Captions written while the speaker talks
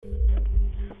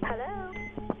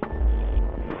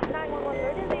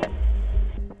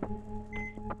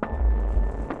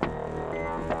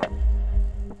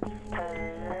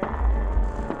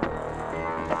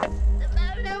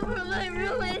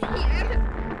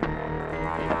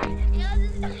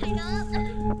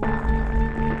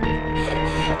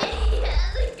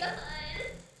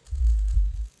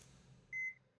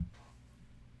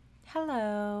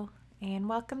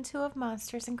welcome to Of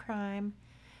Monsters and Crime.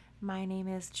 My name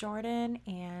is Jordan,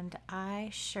 and I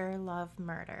sure love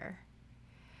murder.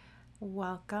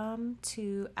 Welcome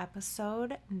to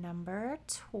episode number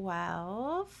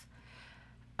 12.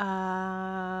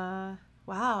 Wow,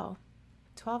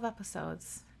 12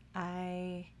 episodes.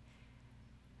 I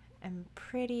am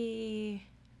pretty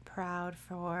proud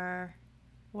for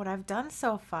what I've done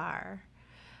so far.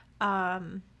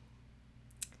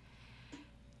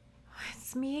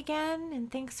 It's me again,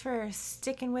 and thanks for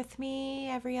sticking with me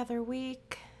every other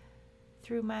week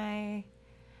through my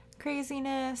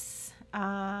craziness.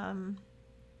 Yeah,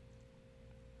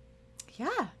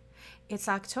 it's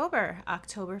October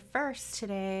 1st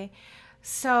today.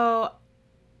 So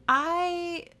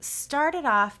I started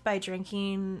off by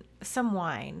drinking some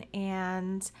wine,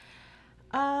 and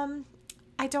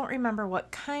I don't remember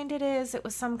what kind it is. It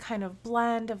was some kind of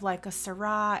blend of like a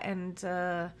Syrah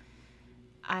and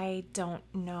I don't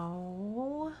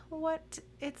know what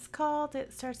it's called.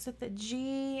 It starts with a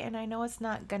G, and I know it's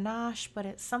not ganache, but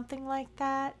it's something like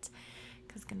that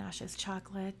because ganache is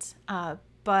chocolate.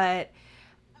 But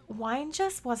wine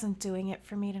just wasn't doing it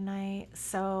for me tonight,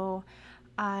 so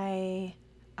I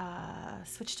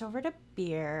switched over to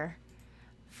beer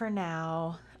for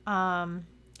now. I'm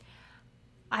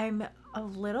a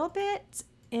little bit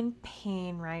in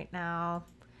pain right now.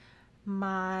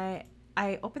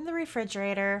 I opened the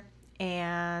refrigerator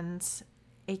and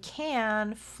a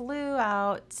can flew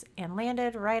out and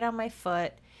landed right on my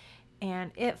foot, and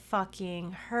it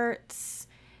fucking hurts,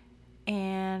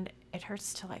 and it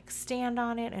hurts to like stand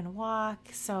on it and walk.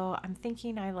 So I'm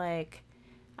thinking I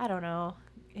don't know,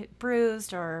 it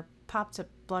bruised or popped a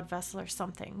blood vessel or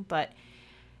something, but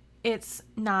it's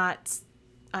not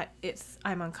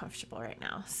I'm uncomfortable right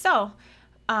now. So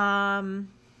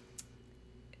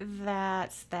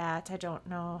that's that. I don't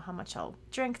know how much I'll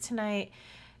drink tonight.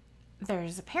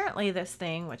 There's apparently this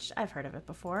thing, which I've heard of it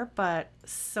before, but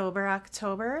Sober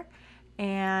October.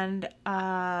 And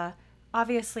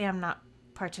obviously, I'm not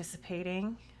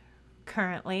participating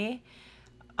currently.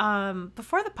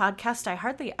 Before the podcast, I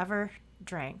hardly ever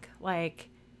drank. Like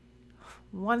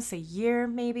once a year,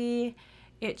 maybe.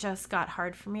 It just got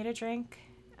hard for me to drink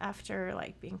after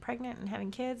like being pregnant and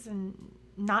having kids and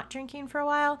not drinking for a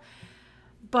while.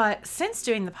 But since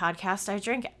doing the podcast, I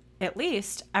drink at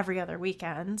least every other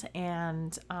weekend,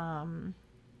 and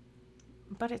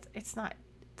but it's not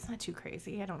too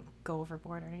crazy. I don't go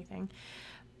overboard or anything.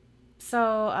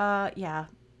 So yeah,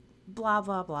 blah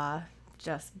blah blah,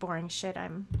 just boring shit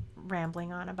I'm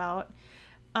rambling on about.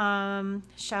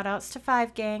 Shout outs to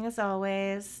Five Gang as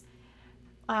always.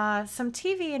 Some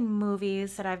TV and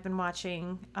movies that I've been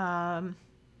watching.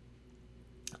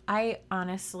 I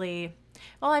honestly,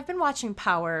 well, I've been watching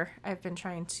Power. I've been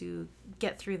trying to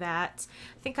get through that.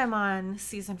 I think I'm on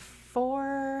season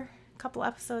 4, a couple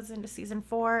episodes into season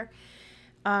 4,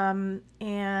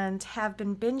 and have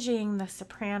been binging The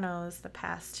Sopranos the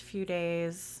past few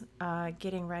days,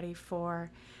 getting ready for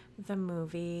the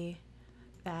movie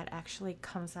that actually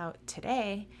comes out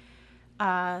today.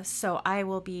 So I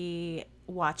will be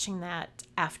watching that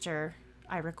after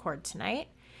I record tonight.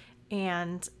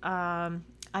 And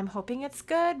I'm hoping it's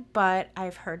good, but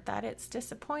I've heard that it's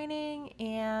disappointing,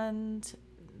 and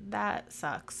that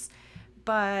sucks.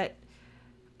 But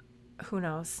who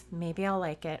knows? Maybe I'll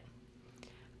like it.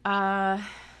 Not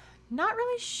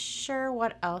really sure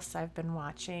what else I've been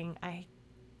watching. I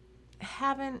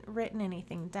haven't written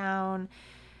anything down.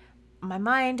 My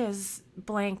mind is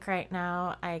blank right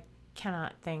now. I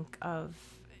cannot think of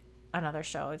another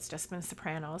show. It's just been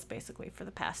Sopranos basically for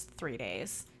the past 3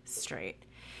 days straight.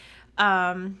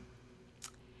 I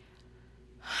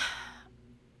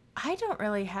don't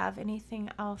really have anything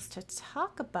else to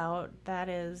talk about that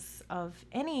is of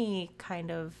any kind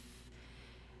of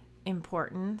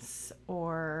importance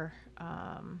or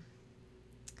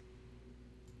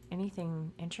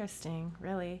anything interesting,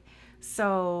 really.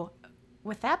 So,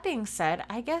 with that being said,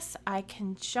 I guess I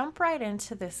can jump right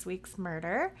into this week's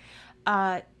murder.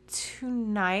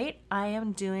 Tonight, I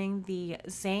am doing the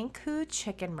Zankou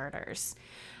chicken murders.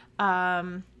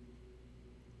 I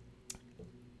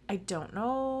don't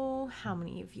know how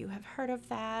many of you have heard of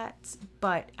that,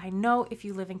 but I know if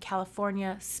you live in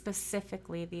California,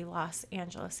 specifically the Los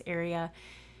Angeles area,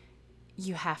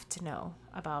 you have to know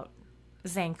about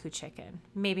Zankou chicken.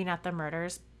 Maybe not the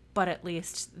murders, but at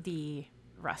least the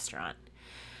restaurant.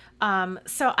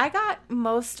 So I got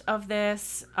most of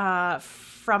this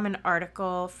from an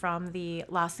article from the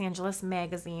Los Angeles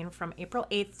Magazine from April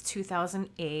 8th,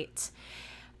 2008.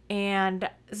 And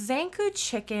Zankou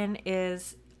chicken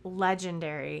is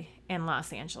legendary in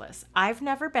Los Angeles. I've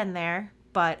never been there,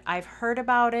 but I've heard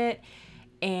about it,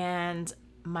 And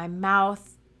my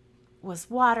mouth was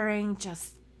watering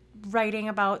just writing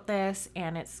about this,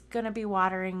 and it's going to be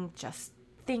watering just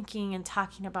thinking and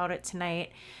talking about it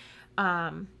tonight.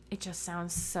 It just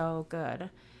sounds so good.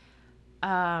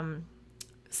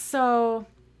 So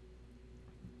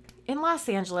in Los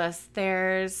Angeles,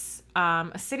 there's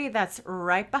a city that's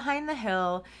right behind the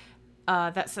hill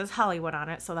that says Hollywood on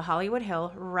it. So the Hollywood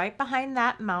Hill, right behind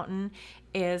that mountain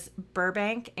is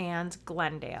Burbank and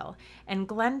Glendale. And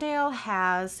Glendale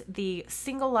has the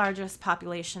single largest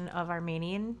population of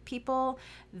Armenian people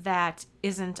that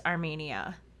isn't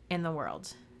Armenia in the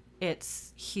world.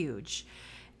 It's huge.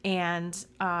 And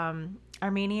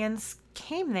Armenians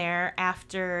came there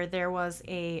after there was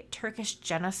a Turkish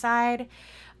genocide,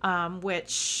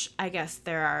 which I guess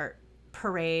there are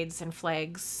parades and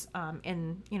flags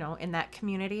in that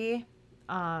community.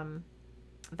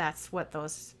 That's what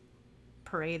those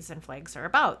parades and flags are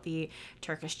about: the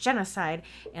Turkish genocide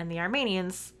and the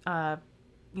Armenians,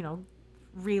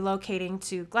 relocating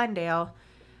to Glendale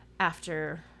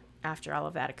after all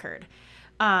of that occurred.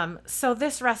 So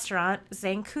this restaurant,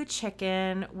 Zanku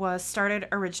Chicken, was started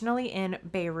originally in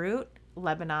Beirut,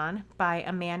 Lebanon, by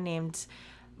a man named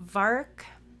Vark.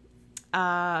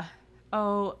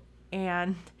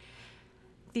 And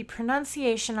the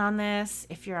pronunciation on this,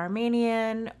 if you're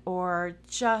Armenian or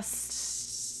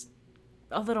just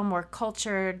a little more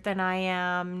cultured than I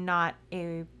am, not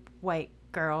a white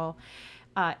girl,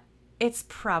 it's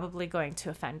probably going to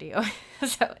offend you.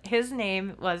 So his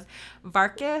name was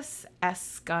Varkas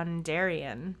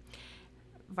Eskandarian.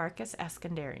 Varkas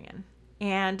Eskandarian.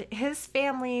 And his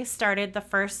family started the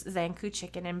first Zanku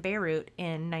Chicken in Beirut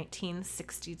in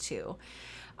 1962.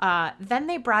 Then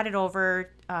they brought it over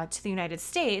to the United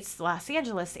States, the Los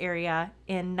Angeles area,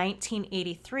 in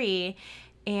 1983.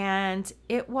 And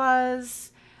it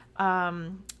was,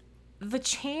 the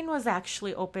chain was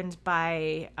actually opened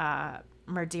by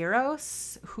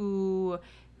Merderos, who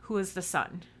is the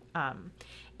son.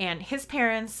 And his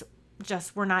parents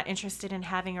just were not interested in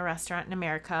having a restaurant in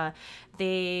America.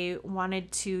 They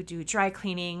wanted to do dry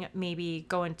cleaning, maybe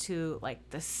go into like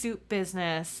the soup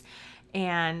business.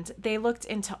 And they looked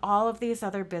into all of these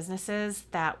other businesses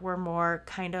that were more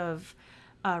kind of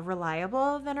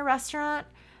reliable than a restaurant.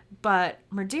 But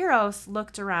Merderos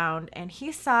looked around and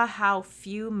he saw how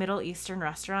few Middle Eastern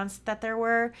restaurants that there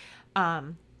were,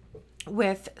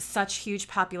 with such huge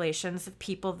populations of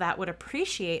people that would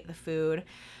appreciate the food.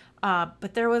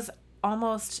 But there was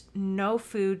almost no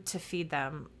food to feed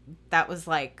them that was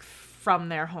like from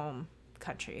their home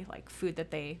country, like food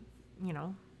that they,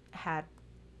 had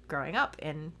growing up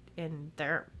in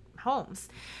their homes.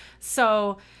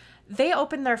 So they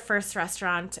opened their first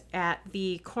restaurant at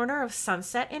the corner of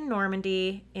Sunset in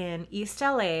Normandy in East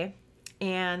LA.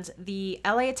 And the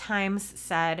LA Times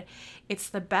said it's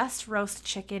the best roast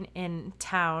chicken in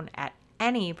town at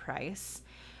any price,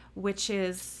 which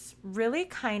is really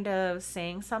kind of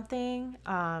saying something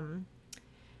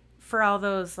for all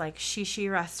those like shishi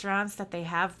restaurants that they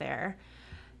have there.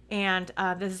 And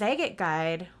the Zagat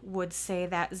Guide would say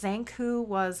that Zanku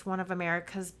was one of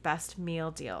America's best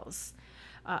meal deals.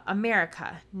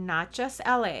 America, not just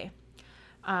LA.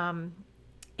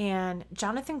 And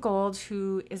Jonathan Gold,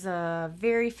 who is a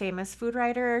very famous food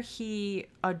writer, he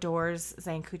adores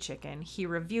Zanku Chicken. He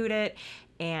reviewed it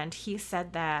and he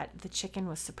said that the chicken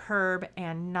was superb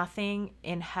and nothing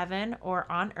in heaven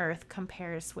or on earth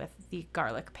compares with the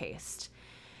garlic paste.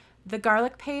 The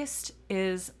garlic paste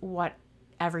is what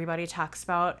everybody talks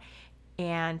about,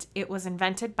 and it was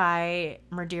invented by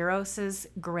Merderos's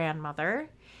grandmother,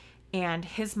 and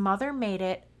his mother made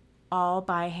it all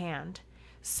by hand.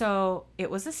 So it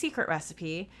was a secret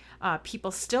recipe. People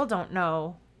still don't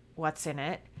know what's in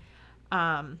it.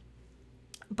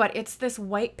 But it's this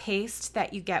white paste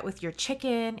that you get with your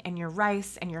chicken and your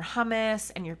rice and your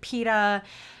hummus and your pita.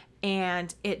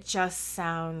 And it just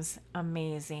sounds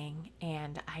amazing.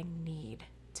 And I need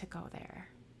to go there.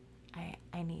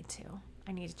 I need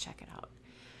to check it out.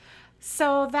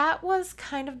 So that was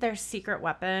kind of their secret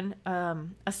weapon,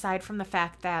 aside from the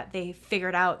fact that they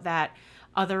figured out that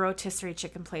other rotisserie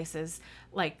chicken places,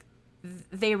 like,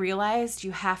 they realized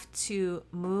you have to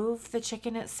move the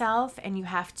chicken itself and you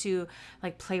have to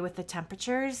like play with the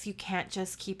temperatures. You can't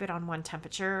just keep it on one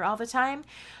temperature all the time.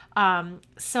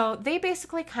 So they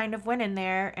basically kind of went in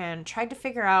there and tried to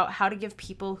figure out how to give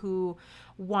people who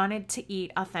wanted to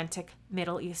eat authentic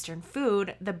Middle Eastern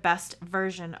food the best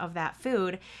version of that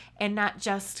food, and not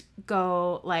just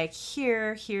go like,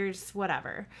 here's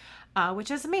whatever, which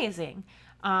is amazing.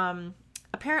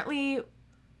 Apparently,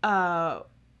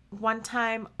 one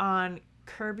time on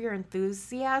Curb Your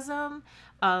Enthusiasm,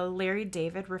 Larry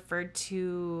David referred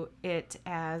to it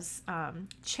as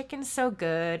chicken so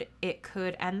good it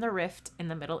could end the rift in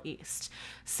the Middle East.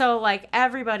 So, like,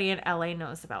 everybody in LA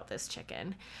knows about this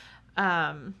chicken.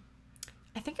 Um,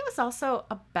 I think it was also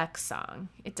a Beck song.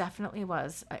 It definitely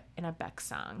was in a Beck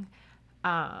song.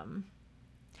 Um,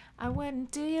 I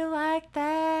wouldn't do you like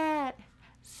that,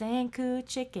 Sanku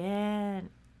chicken.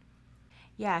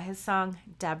 Yeah, his song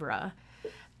Deborah.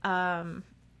 Um,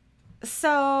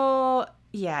 so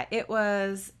yeah, it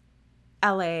was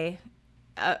LA,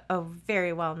 a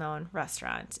very well known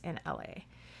restaurant in LA.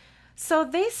 So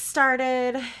they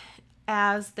started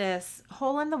as this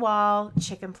hole in the wall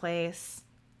chicken place.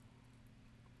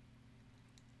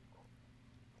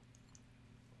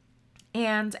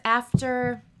 And um,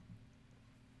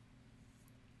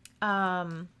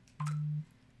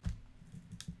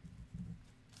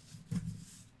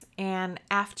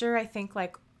 after I think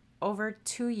like over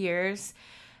 2 years,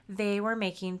 they were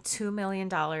making $2 million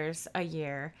a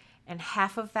year, and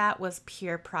half of that was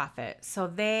pure profit. So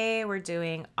they were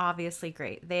doing obviously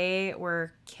great. They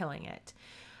were killing it.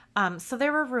 So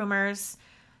there were rumors.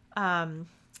 Um,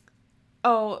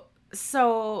 oh,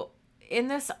 so in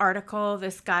this article,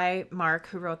 this guy, Mark,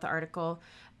 who wrote the article,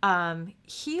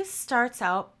 he starts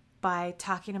out by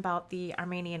talking about the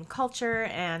Armenian culture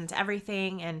and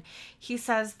everything. And he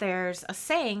says there's a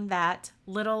saying that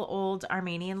little old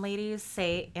Armenian ladies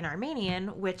say in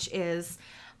Armenian, which is,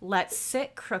 let's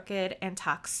sit crooked and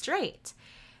talk straight.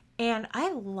 And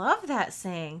I love that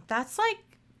saying. That's like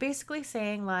basically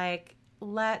saying, like,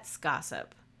 let's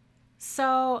gossip.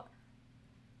 So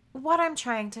what I'm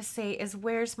trying to say is,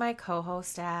 where's my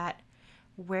co-host at?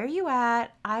 Where you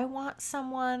at? I want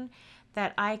someone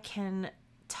that I can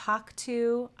talk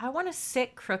to. I want to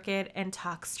sit crooked and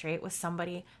talk straight with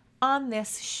somebody on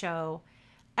this show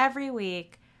every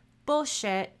week.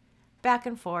 Bullshit, back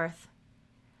and forth.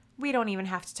 We don't even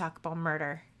have to talk about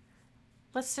murder.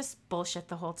 Let's just bullshit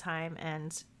the whole time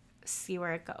and see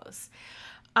where it goes.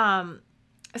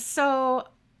 So,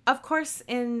 of course,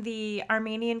 in the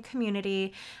Armenian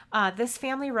community, this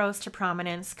family rose to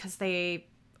prominence because they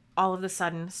all of a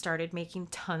sudden started making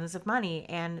tons of money,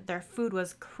 and their food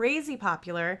was crazy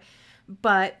popular.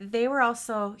 But they were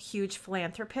also huge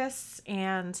philanthropists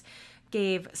and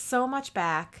gave so much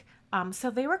back.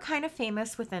 So they were kind of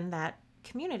famous within that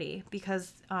community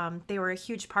because they were a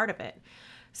huge part of it.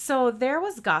 So there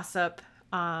was gossip.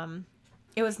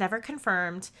 It was never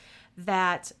confirmed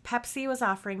that Pepsi was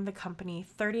offering the company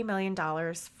 $30 million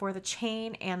for the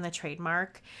chain and the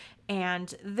trademark.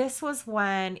 And this was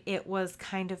when it was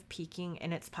kind of peaking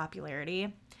in its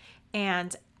popularity.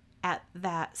 And at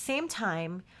that same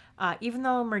time, even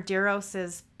though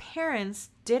Medeiros' parents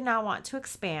did not want to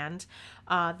expand,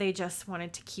 they just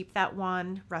wanted to keep that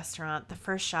one restaurant, the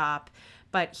first shop.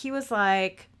 But he was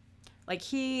like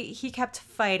he kept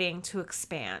fighting to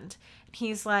expand.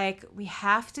 He's like, we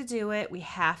have to do it. We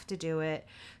have to do it.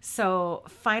 So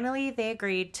finally, they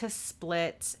agreed to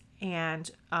split. And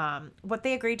what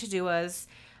they agreed to do was,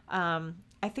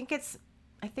 I think it's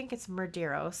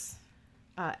Medeiros.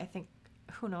 I think,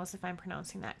 who knows if I'm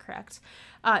pronouncing that correct.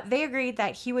 They agreed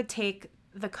that he would take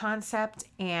the concept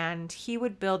and he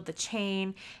would build the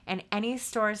chain, and any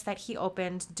stores that he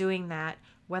opened doing that,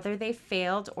 whether they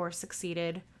failed or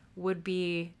succeeded, would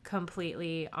be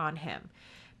completely on him,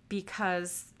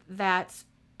 because that's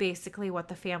basically what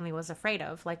the family was afraid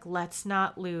of. Like, let's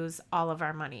not lose all of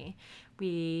our money.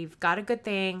 We've got a good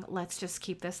thing. Let's just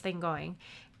keep this thing going.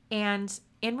 And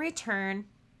in return,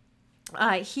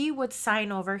 he would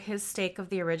sign over his stake of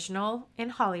the original in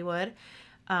Hollywood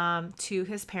to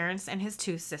his parents and his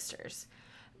two sisters.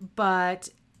 But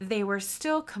they were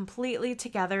still completely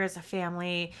together as a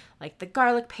family. Like, the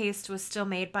garlic paste was still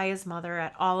made by his mother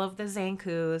at all of the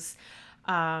Zankus.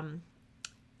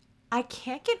 I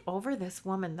can't get over this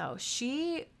woman, though.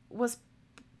 She was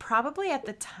probably at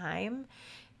the time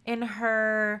in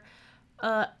her,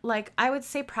 like, I would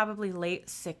say probably late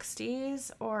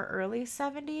 60s or early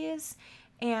 70s.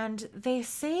 And they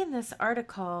say in this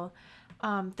article,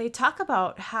 they talk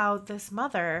about how this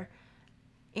mother,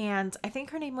 and I think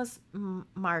her name was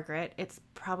Margaret. It's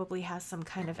probably has some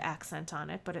kind of accent on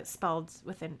it, but it's spelled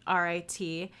with an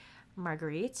R-I-T,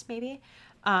 Marguerite, maybe.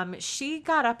 She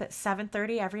got up at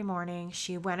 7:30 every morning.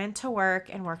 She went into work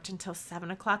and worked until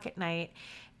 7 o'clock at night.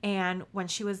 And when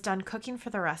she was done cooking for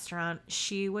the restaurant,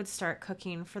 she would start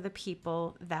cooking for the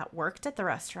people that worked at the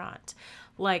restaurant.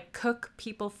 Like, cook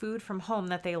people food from home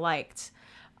that they liked.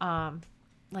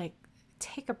 Like,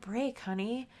 take a break,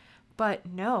 honey. But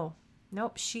no,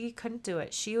 nope, she couldn't do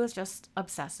it. She was just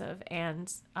obsessive.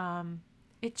 And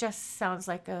it just sounds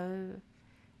like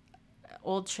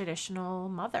old traditional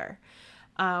mother,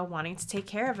 wanting to take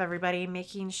care of everybody,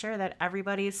 making sure that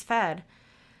everybody's fed.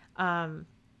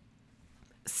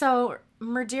 So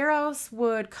Medeiros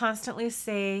would constantly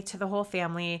say to the whole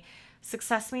family,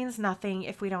 success means nothing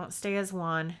if we don't stay as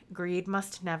one. Greed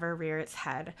must never rear its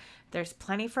head. There's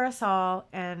plenty for us all.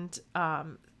 And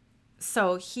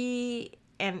so he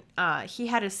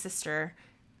had his sister.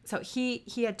 So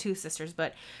he had two sisters,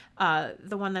 but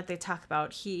the one that they talk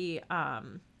about, she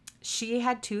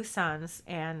had two sons,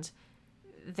 and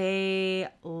they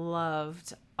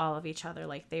loved all of each other.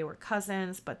 Like, they were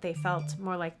cousins, but they felt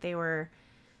more like they were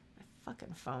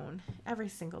fucking phone every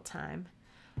single time.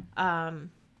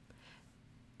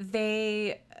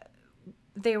 They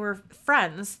were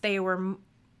friends. They were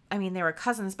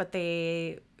cousins, but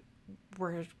they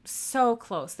were so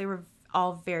close. They were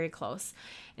all very close.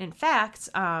 And in fact,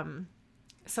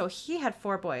 so he had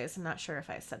four boys. I'm not sure if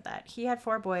I said that. He had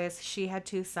four boys. She had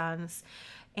two sons.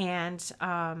 And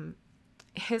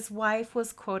his wife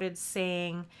was quoted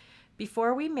saying,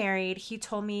 "Before we married, he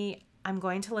told me, I'm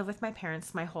going to live with my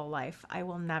parents my whole life. I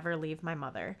will never leave my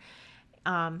mother.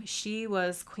 She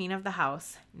was queen of the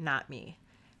house, not me."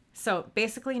 So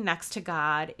basically, next to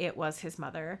God, it was his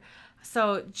mother.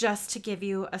 So just to give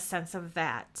you a sense of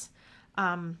that.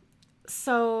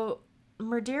 So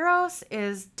Medeiros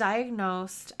is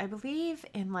diagnosed, I believe,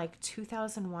 in like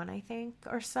 2001, I think,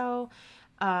 or so.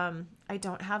 I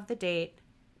don't have the date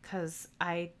because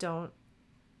I do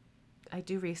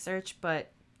research,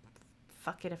 but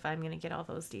fuck it if I'm going to get all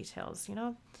those details, you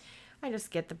know? I just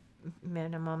get the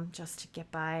minimum just to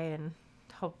get by and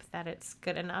hope that it's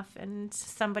good enough, and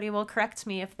somebody will correct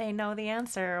me if they know the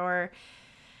answer or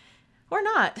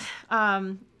not.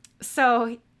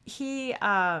 So he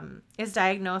is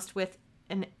diagnosed with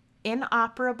an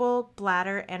inoperable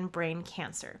bladder and brain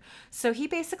cancer. So he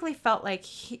basically felt like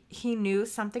he knew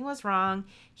something was wrong.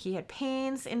 He had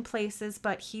pains in places,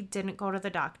 but he didn't go to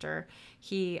the doctor.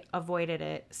 He avoided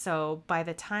it. So by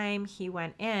the time he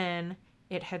went in,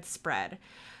 it had spread.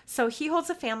 So he holds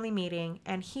a family meeting,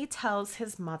 and he tells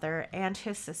his mother and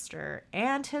his sister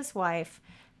and his wife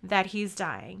that he's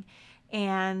dying,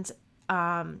 and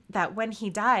that when he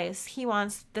dies, he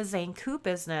wants the Zankou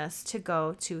business to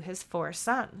go to his four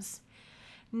sons.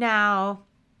 Now,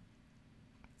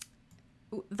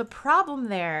 the problem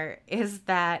there is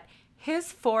that his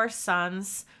four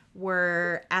sons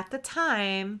were, at the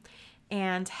time,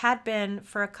 and had been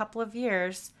for a couple of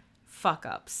years,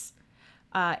 fuck-ups.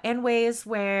 In ways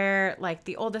where, like,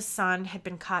 the oldest son had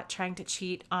been caught trying to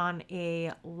cheat on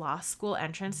a law school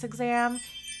entrance exam.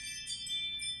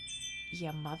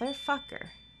 Yeah, motherfucker.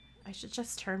 I should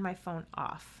just turn my phone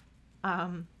off.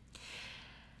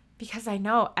 Because I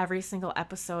know every single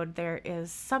episode there is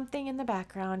something in the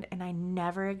background and I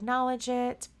never acknowledge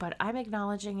it, but I'm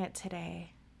acknowledging it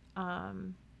today.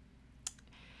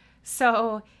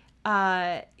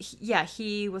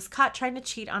 He was caught trying to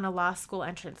cheat on a law school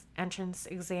entrance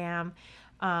exam.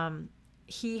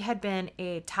 He had been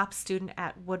a top student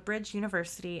at Woodbridge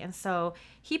University, and so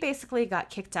he basically got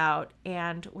kicked out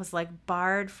and was like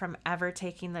barred from ever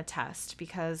taking the test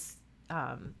because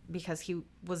he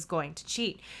was going to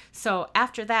cheat. So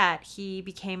after that, he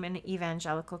became an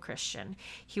evangelical Christian.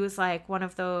 He was like one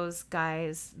of those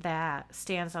guys that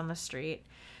stands on the street.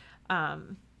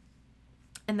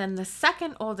 And then the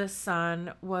second oldest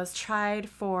son was tried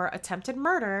for attempted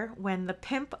murder when the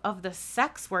pimp of the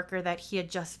sex worker that he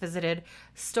had just visited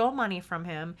stole money from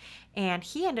him. And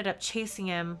he ended up chasing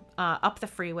him up the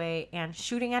freeway and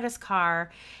shooting at his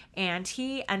car. And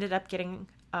he ended up getting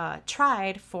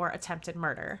tried for attempted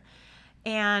murder.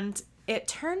 And it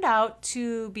turned out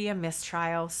to be a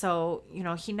mistrial. So, you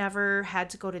know, he never had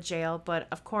to go to jail. But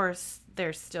of course,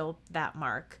 there's still that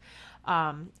mark.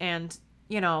 And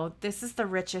you know, this is the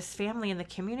richest family in the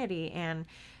community, and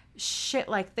shit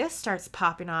like this starts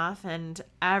popping off and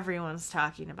everyone's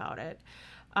talking about it.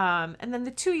 And then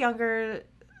the two younger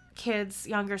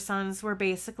sons were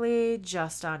basically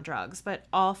just on drugs, but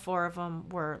all four of them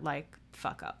were like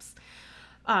fuck ups.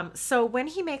 So when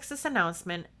he makes this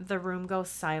announcement, the room goes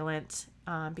silent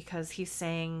because he's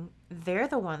saying they're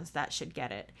the ones that should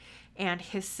get it. And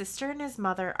his sister and his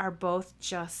mother are both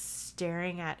just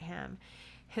staring at him.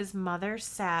 His mother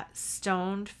sat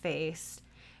stone-faced,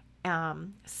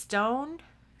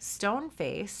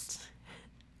 stone-faced,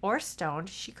 or stoned.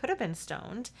 She could have been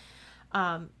stoned.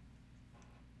 That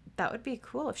would be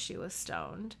cool if she was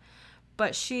stoned.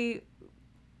 But she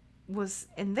was,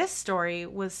 in this story,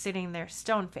 was sitting there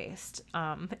stone-faced.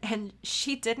 And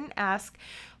she didn't ask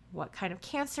what kind of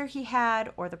cancer he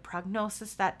had or the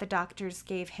prognosis that the doctors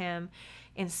gave him.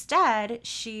 Instead,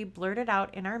 she blurted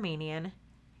out in Armenian,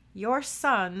 Your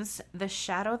sons, the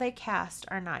shadow they cast,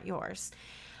 are not yours.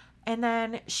 And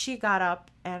then she got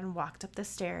up and walked up the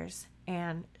stairs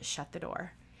and shut the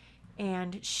door.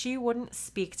 And she wouldn't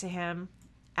speak to him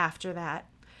after that.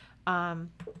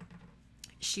 Um,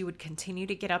 she would continue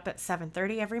to get up at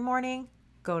 7:30 every morning,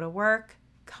 go to work,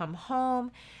 come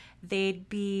home. They'd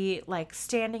be like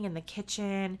standing in the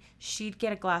kitchen. She'd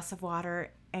get a glass of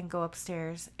water and go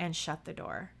upstairs and shut the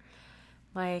door.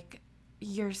 Like,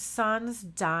 your son's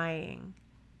dying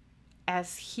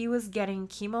as he was getting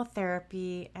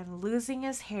chemotherapy and losing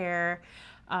his hair.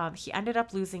 He ended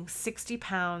up losing 60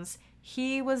 pounds.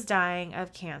 He was dying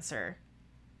of cancer.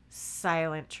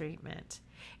 Silent treatment.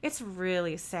 It's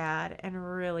really sad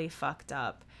and really fucked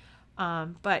up.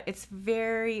 But it's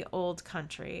very old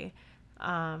country.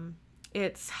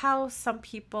 It's how some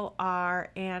people are,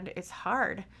 and it's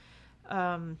hard.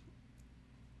 Um,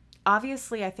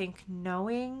 Obviously, I think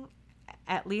knowing,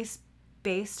 at least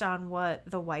based on what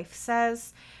the wife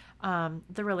says,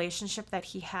 the relationship that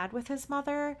he had with his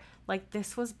mother, like,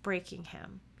 this was breaking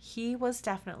him. He was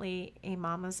definitely a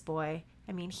mama's boy.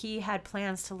 I mean, he had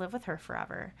plans to live with her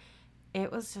forever.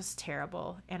 It was just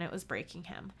terrible, and it was breaking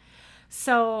him.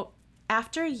 So,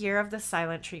 after a year of the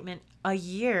silent treatment, a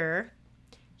year,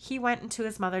 he went into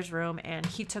his mother's room and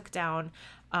he took down,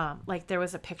 like, there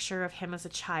was a picture of him as a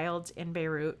child in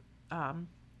Beirut,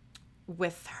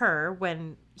 with her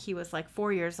when he was like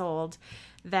 4 years old,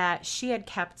 that she had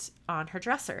kept on her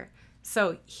dresser.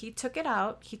 So he took it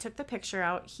out, he took the picture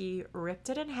out, he ripped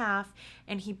it in half,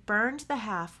 and he burned the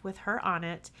half with her on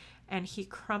it, and he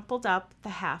crumpled up the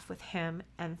half with him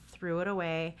and threw it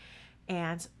away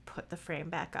and put the frame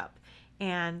back up.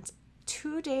 And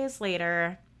 2 days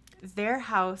later, their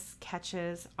house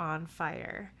catches on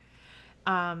fire.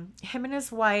 Him and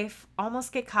his wife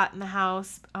almost get caught in the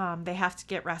house. They have to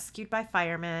get rescued by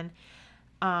firemen,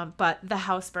 but the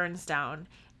house burns down,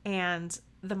 and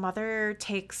the mother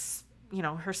takes,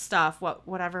 her stuff, what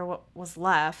was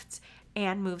left,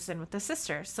 and moves in with the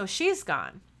sister. So she's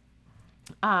gone.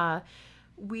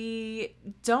 We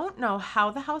don't know how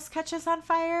the house catches on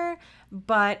fire,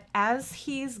 but as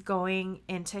he's going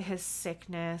into his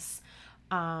sickness,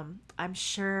 I'm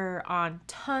sure on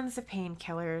tons of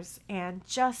painkillers and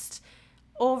just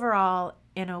overall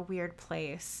in a weird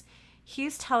place,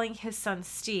 he's telling his son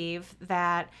Steve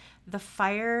that the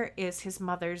fire is his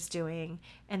mother's doing,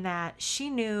 and that she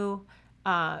knew,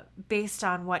 based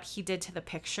on what he did to the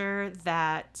picture,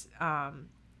 that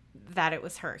it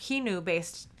was her. He knew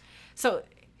so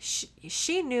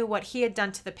she knew what he had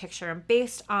done to the picture, and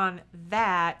based on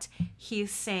that,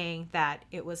 he's saying that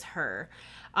it was her.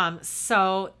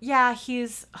 So yeah,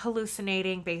 he's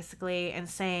hallucinating basically and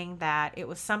saying that it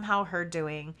was somehow her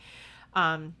doing.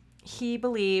 He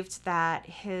believed that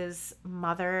his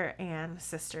mother and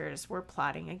sisters were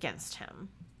plotting against him.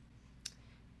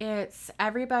 It's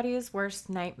everybody's worst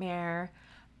nightmare.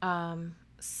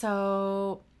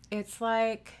 So it's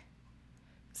like,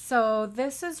 so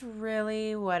this is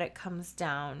really what it comes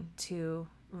down to,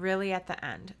 really, at the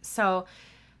end. So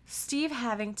Steve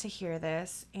having to hear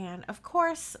this, and of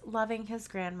course loving his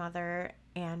grandmother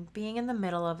and being in the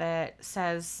middle of it,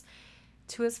 says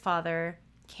to his father,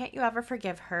 "Can't you ever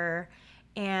forgive her?"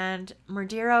 And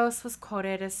Medeiros was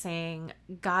quoted as saying,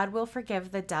 "God will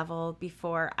forgive the devil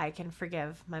before I can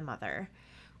forgive my mother,"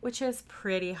 which is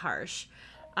pretty harsh.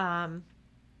 And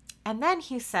then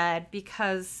he said,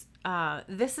 because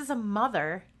this is a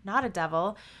mother, not a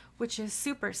devil, which is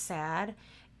super sad.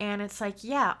 And it's like,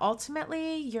 yeah,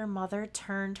 ultimately, your mother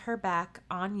turned her back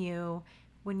on you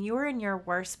when you were in your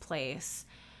worst place.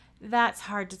 That's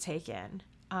hard to take in.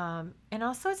 And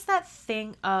also, it's that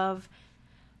thing of,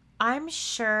 I'm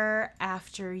sure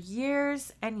after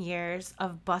years and years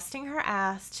of busting her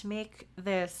ass to make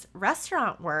this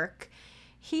restaurant work,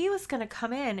 he was going to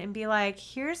come in and be like,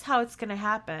 here's how it's going to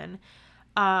happen.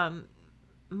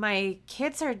 My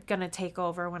kids are going to take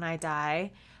over when I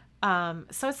die.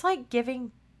 So it's like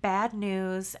giving bad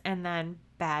news and then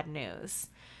bad news.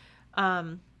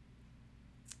 And,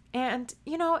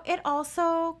 it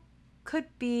also could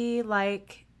be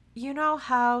like,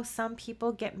 how some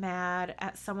people get mad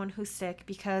at someone who's sick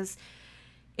because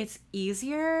it's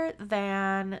easier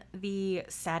than the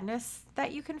sadness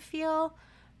that you can feel.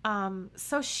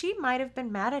 So she might have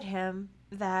been mad at him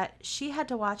that she had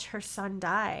to watch her son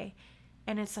die.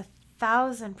 And it's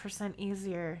 1,000%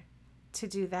 easier to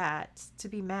do that, to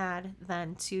be mad,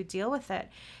 than to deal with it.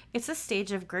 It's a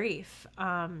stage of grief.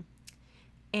 And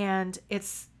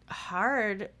it's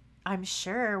hard, I'm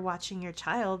sure, watching your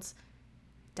child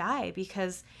die,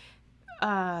 because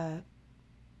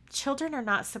children are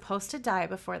not supposed to die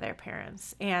before their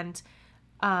parents. And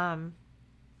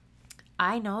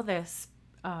I know this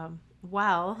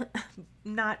well,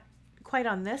 not quite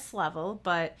on this level,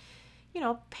 but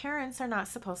parents are not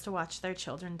supposed to watch their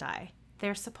children die.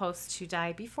 They're supposed to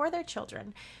die before their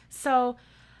children. So,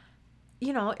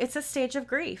 it's a stage of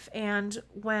grief. And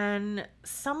when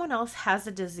someone else has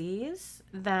a disease,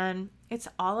 then it's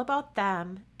all about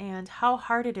them and how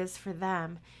hard it is for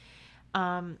them.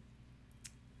 Um,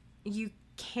 you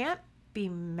can't be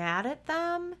mad at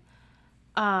them.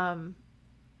 Um,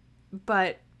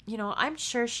 but, I'm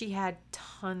sure she had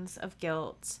tons of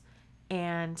guilt.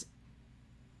 And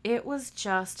it was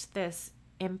just this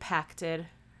impacted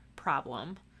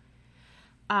problem.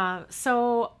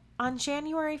 So on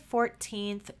January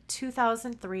 14th,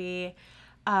 2003,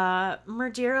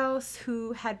 Medeiros,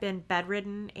 who had been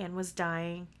bedridden and was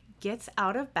dying, gets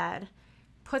out of bed,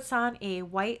 puts on a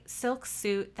white silk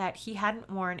suit that he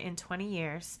hadn't worn in 20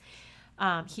 years.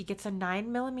 He gets a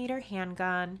 9mm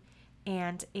handgun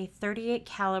and a 38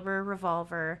 caliber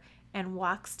revolver and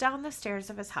walks down the stairs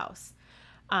of his house.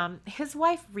 His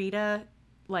wife Rita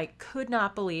could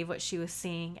not believe what she was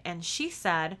seeing, and she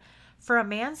said, "For a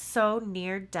man so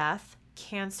near death,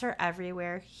 cancer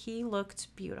everywhere, he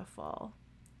looked beautiful,"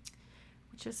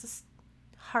 which is just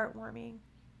heartwarming.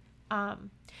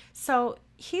 So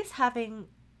he's having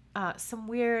some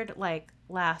weird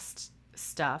last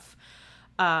stuff,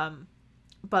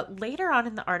 but later on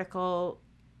in the article,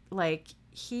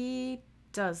 he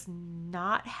does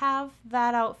not have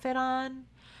that outfit on.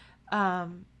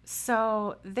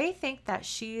 So they think that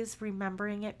she's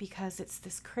remembering it because it's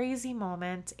this crazy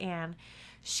moment, and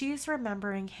she's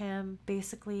remembering him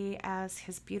basically as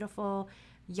his beautiful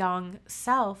young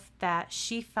self that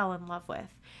she fell in love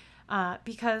with.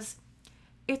 Because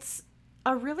it's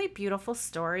a really beautiful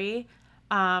story,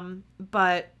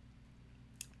 but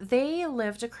they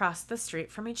lived across the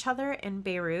street from each other in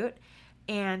Beirut,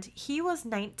 and he was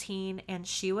 19 and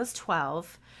she was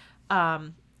 12.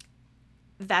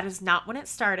 That is not when it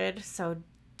started, so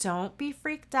don't be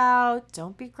freaked out.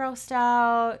 Don't be grossed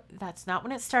out. That's not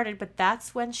when it started, but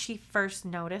that's when she first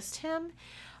noticed him.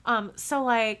 So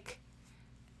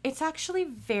it's actually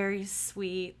very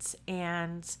sweet,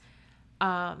 and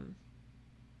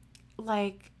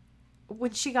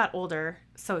when she got older,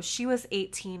 so she was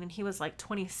 18 and he was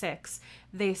 26,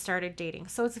 they started dating.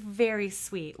 So it's very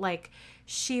sweet.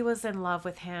 She was in love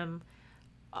with him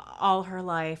all her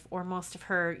life, or most of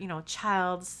her,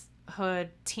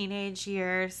 childhood, teenage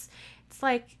years. It's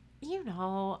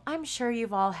I'm sure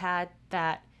you've all had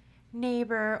that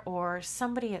neighbor or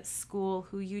somebody at school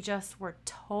who you just were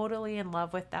totally in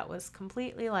love with that was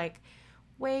completely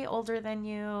way older than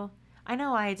you. I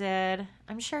know I did.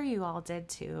 I'm sure you all did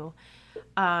too.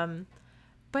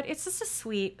 But it's just a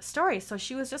sweet story. So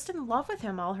she was just in love with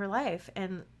him all her life.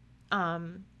 And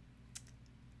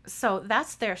so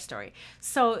that's their story.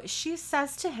 So she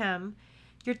says to him,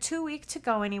 "You're too weak to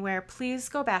go anywhere. Please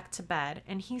go back to bed."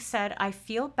 And he said, "I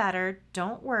feel better.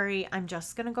 Don't worry. I'm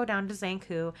just going to go down to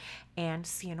Zanku and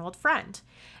see an old friend."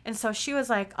 And so she was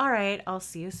like, "All right, I'll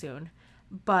see you soon."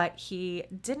 But he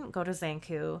didn't go to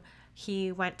Zanku.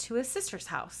 He went to his sister's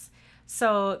house.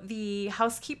 So the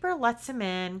housekeeper lets him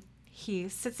in. He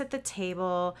sits at the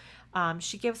table.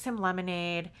 She gives him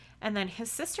lemonade, and then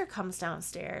his sister comes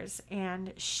downstairs,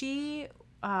 and she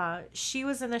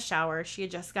was in the shower. She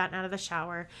had just gotten out of the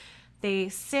shower. They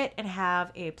sit and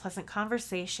have a pleasant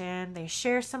conversation. They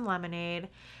share some lemonade,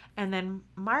 and then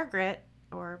Margaret,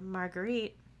 or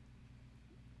Marguerite,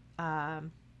 I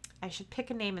should pick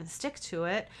a name and stick to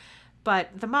it,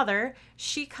 but the mother,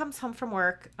 she comes home from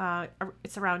work.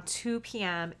 It's around 2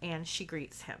 p.m. and she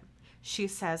greets him. She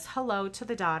says hello to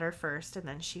the daughter first, and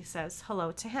then she says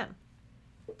hello to him.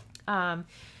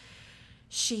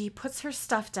 She puts her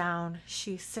stuff down.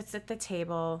 She sits at the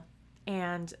table,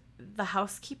 and the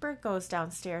housekeeper goes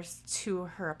downstairs to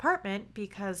her apartment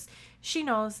because she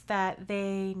knows that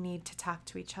they need to talk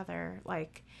to each other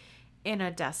in a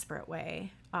desperate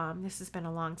way. This has been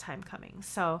a long time coming.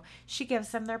 So she gives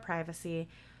them their privacy.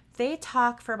 They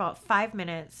talk for about 5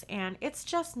 minutes, and it's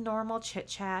just normal chit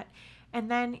chat. And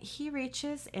then he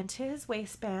reaches into his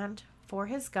waistband for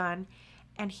his gun,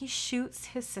 and he shoots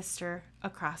his sister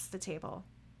across the table,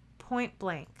 point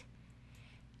blank.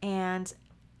 And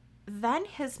then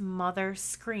his mother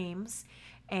screams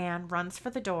and runs for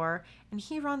the door, and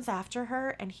he runs after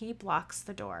her, and he blocks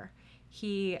the door.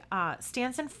 He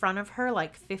stands in front of her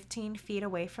 15 feet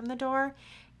away from the door,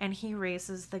 and he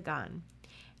raises the gun.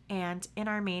 And in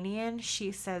Armenian,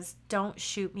 she says, "Don't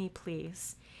shoot me,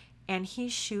 please." And he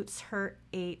shoots her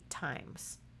 8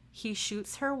 times. He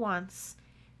shoots her once.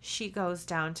 She goes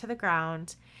down to the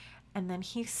ground. and then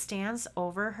he stands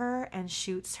over her and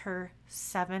shoots her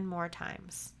 7 more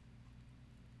times.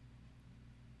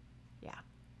 Yeah.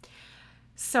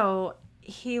 So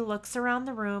he looks around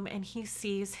the room and he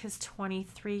sees his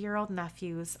 23-year-old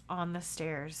nephews on the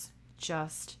stairs,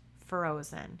 just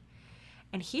frozen.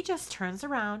 And he just turns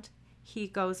around. He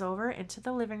goes over into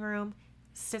the living room,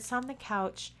 sits on the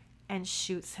couch, and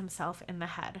shoots himself in the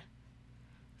head.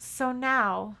 So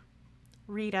now,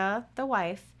 Rita, the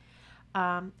wife,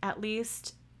 at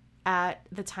least at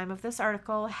the time of this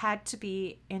article, had to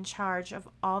be in charge of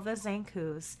all the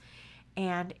Zankus.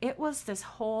 And it was this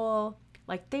whole,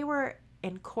 like, they were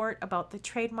in court about the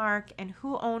trademark and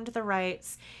who owned the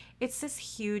rights. It's this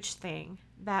huge thing.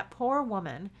 That poor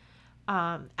woman,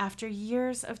 after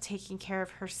years of taking care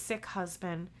of her sick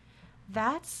husband,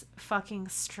 that's fucking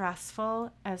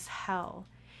stressful as hell.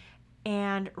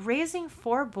 And raising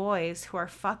 4 boys who are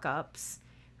fuck ups,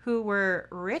 who were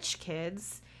rich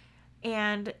kids,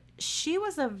 and she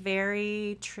was a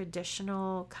very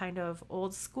traditional kind of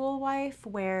old school wife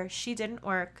where she didn't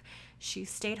work. She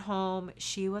stayed home.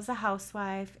 She was a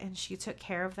housewife and she took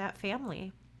care of that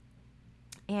family.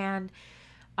 And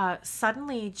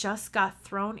suddenly just got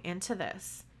thrown into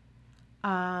this.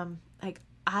 Like,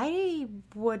 I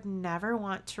would never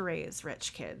want to raise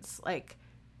rich kids. Like,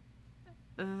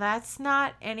 that's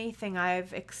not anything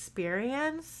I've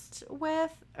experienced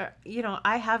with.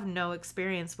 I have no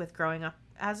experience with growing up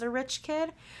as a rich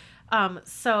kid.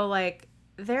 So, like,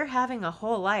 they're having a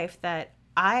whole life that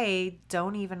I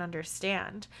don't even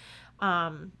understand.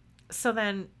 So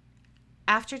then,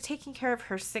 after taking care of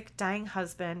her sick, dying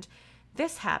husband,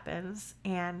 this happens,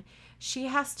 and she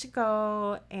has to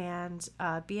go and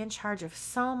be in charge of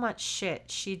so much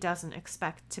shit she doesn't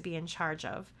expect to be in charge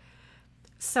of.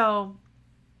 So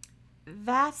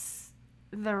that's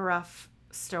the rough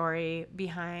story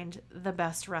behind the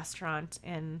best restaurant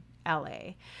in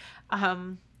LA.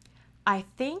 I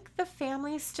think the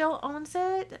family still owns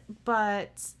it,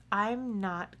 but I'm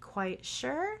not quite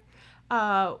sure.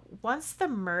 Once the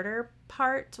murder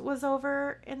part was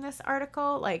over in this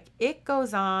article, like, it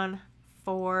goes on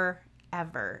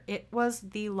forever. It was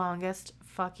the longest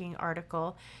fucking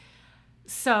article.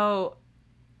 So,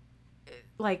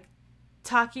 like, it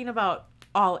talked about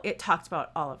all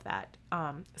of that.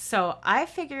 So I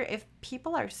figure if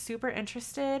people are super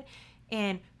interested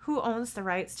in who owns the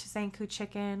rights to Zankou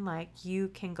chicken, like, you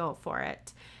can go for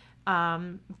it.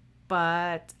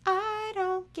 But I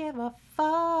don't give a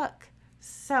fuck.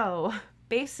 So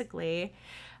basically,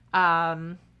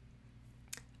 my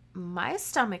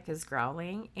stomach is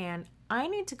growling and I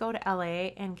need to go to LA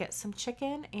and get some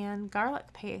chicken and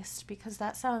garlic paste because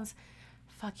that sounds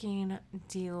fucking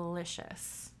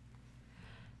delicious.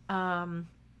 But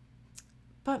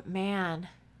man,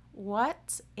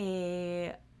 what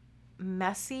a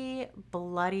messy,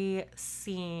 bloody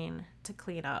scene to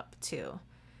clean up too.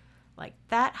 Like,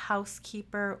 that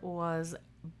housekeeper was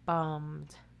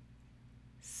bummed.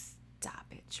 Stop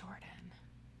it, Jordan.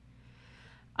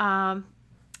 But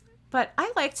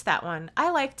I liked that one. I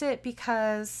liked it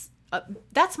because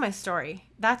that's my story.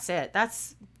 That's it.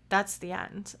 That's the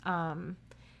end.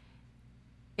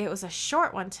 It was a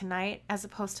short one tonight as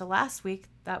opposed to last week.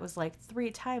 That was like 3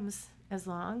 times as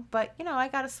long. But, I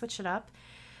got to switch it up.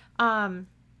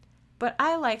 But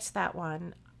I liked that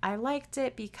one. I liked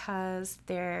it because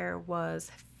there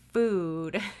was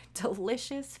food,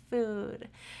 delicious food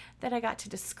that I got to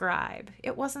describe.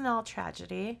 It wasn't all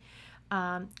tragedy.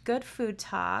 Good food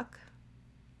talk.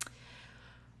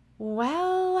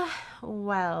 Well,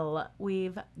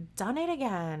 we've done it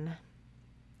again.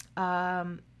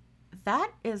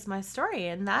 That is my story,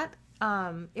 and that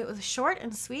it was short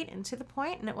and sweet and to the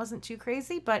point, and it wasn't too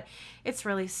crazy, but it's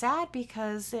really sad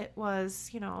because it was,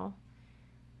 the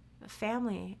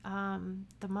family,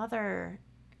 the mother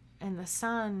and the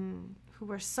son who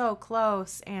were so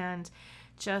close, and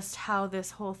just how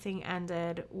this whole thing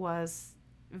ended was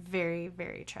very,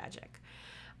 very tragic.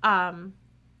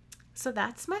 So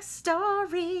that's my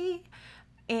story,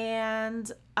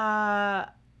 and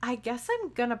I guess I'm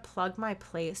gonna plug my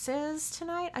places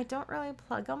tonight. I don't really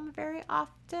plug them very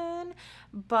often,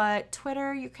 but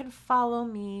Twitter, you can follow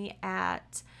me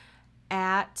at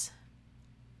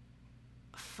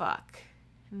fuck.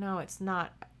 No, it's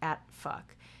not at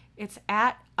fuck. It's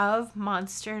at Of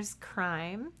Monsters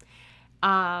Crime.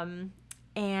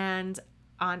 And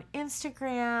on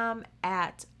Instagram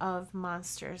at Of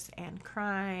Monsters and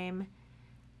Crime.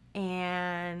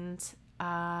 And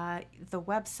the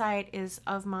website is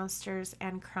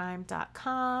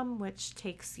ofmonstersandcrime.com, which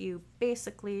takes you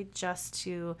basically just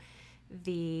to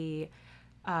the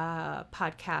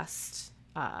podcast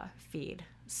feed.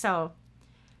 So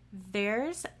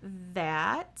there's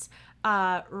that.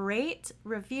 Rate,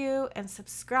 review, and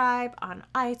subscribe on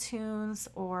iTunes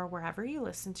or wherever you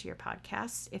listen to your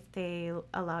podcasts. If they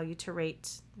allow you to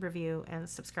rate, review, and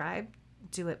subscribe,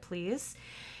 do it, please.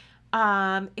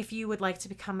 If you would like to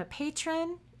become a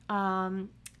patron,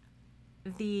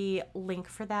 the link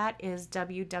for that is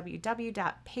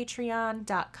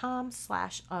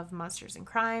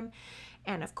www.patreon.com/ofmonstersandcrime.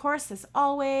 And of course, as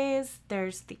always,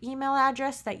 there's the email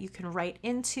address that you can write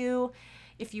into.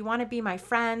 If you want to be my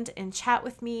friend and chat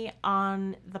with me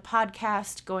on the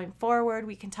podcast going forward,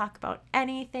 we can talk about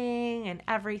anything and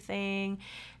everything.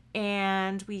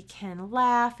 And we can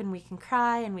laugh and we can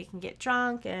cry and we can get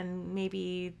drunk and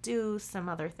maybe do some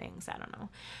other things. I don't know.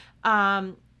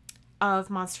 Of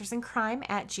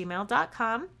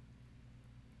monstersandcrime@gmail.com.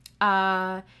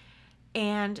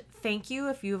 And thank you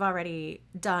if you've already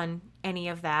done any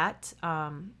of that,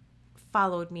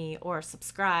 followed me or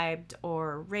subscribed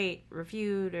or rate,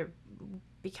 reviewed, or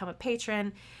become a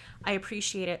patron. I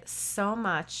appreciate it so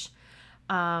much.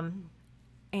 And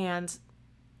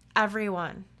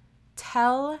everyone,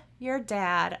 tell your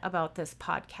dad about this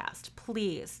podcast.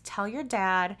 Please tell your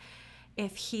dad.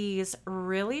 If he's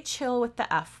really chill with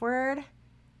the F word,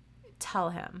 tell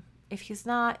him. If he's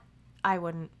not, I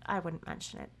wouldn't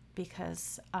mention it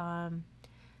because I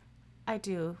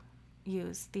do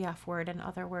use the F word and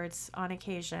other words on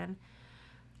occasion.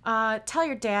 Tell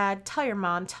your dad, tell your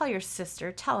mom, tell your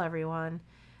sister, tell everyone.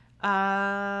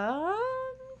 I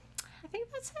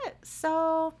think that's it.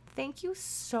 So thank you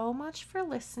so much for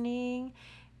listening.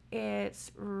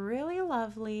 It's really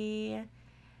lovely.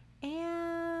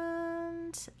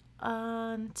 And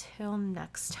until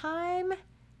next time,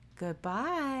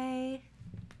 goodbye.